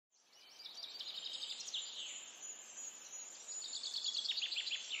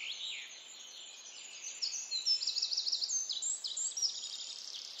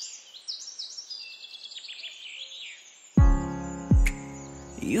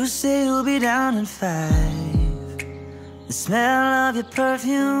You say you'll be down in 5. The smell of your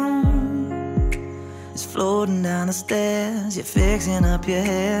perfume is floating down the stairs. You're fixing up your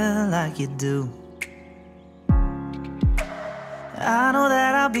hair like you do. I know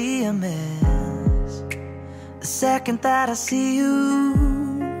that I'll be a mess the second that I see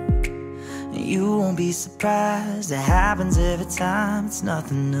you. You won't be surprised, it happens every time, it's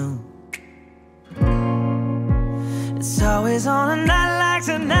nothing new. It's always on a night like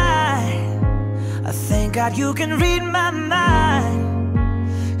tonight. I thank God you can read my mind,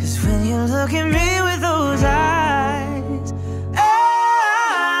 'cause when you look at me with those eyes,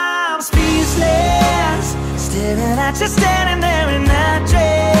 I'm speechless, staring at you standing there in that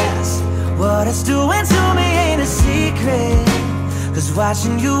dress. What it's doing to me ain't a secret, 'cause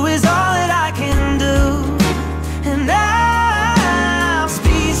watching you is all that I can do. And I'm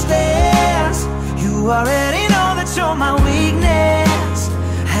speechless. You already know that you're my weakness.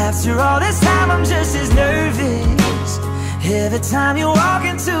 After all this time I'm just as nervous every time you walk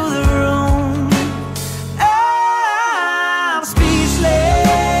into the room. I'm speechless.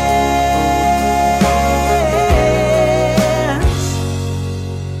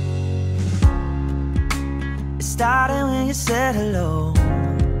 It started when you said hello,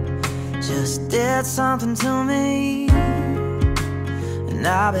 just did something to me. And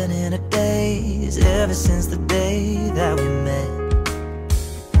I've been in a daze ever since the day that we met.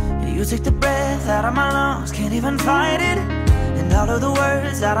 You took the breath out of my lungs, can't even fight it, and all of the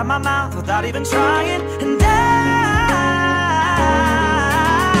words out of my mouth without even trying. And I'm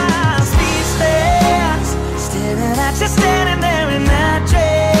speechless, staring at you standing there in that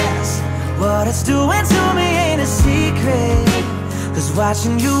dress. What it's doing to me ain't a secret, 'cause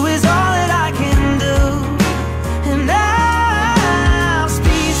watching you is all that I can do. And I'm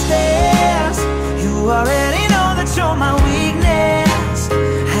speechless. You already know that you're my weakness.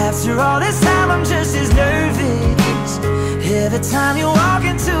 After all this time I'm just as nervous every time you walk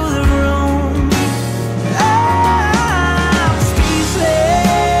into the room. I'm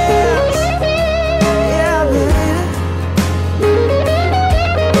speechless. Yeah, baby.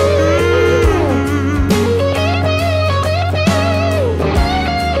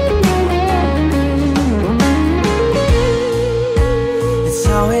 It's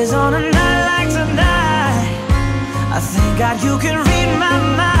always on a night like tonight. I thank God you can read my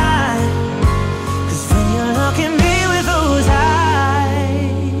mind, 'cause when you look at me with those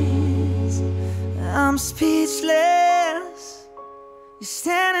eyes, I'm speechless. You're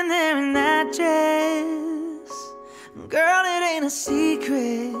standing there in that dress. Girl, it ain't a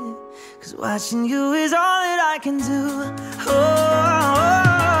secret, 'cause watching you is all that I can do. Oh,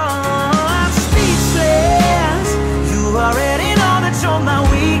 I'm speechless. You already know that you're my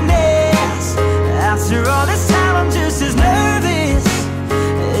weakness. After all this time I'm just as nervous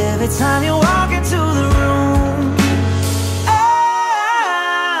every time you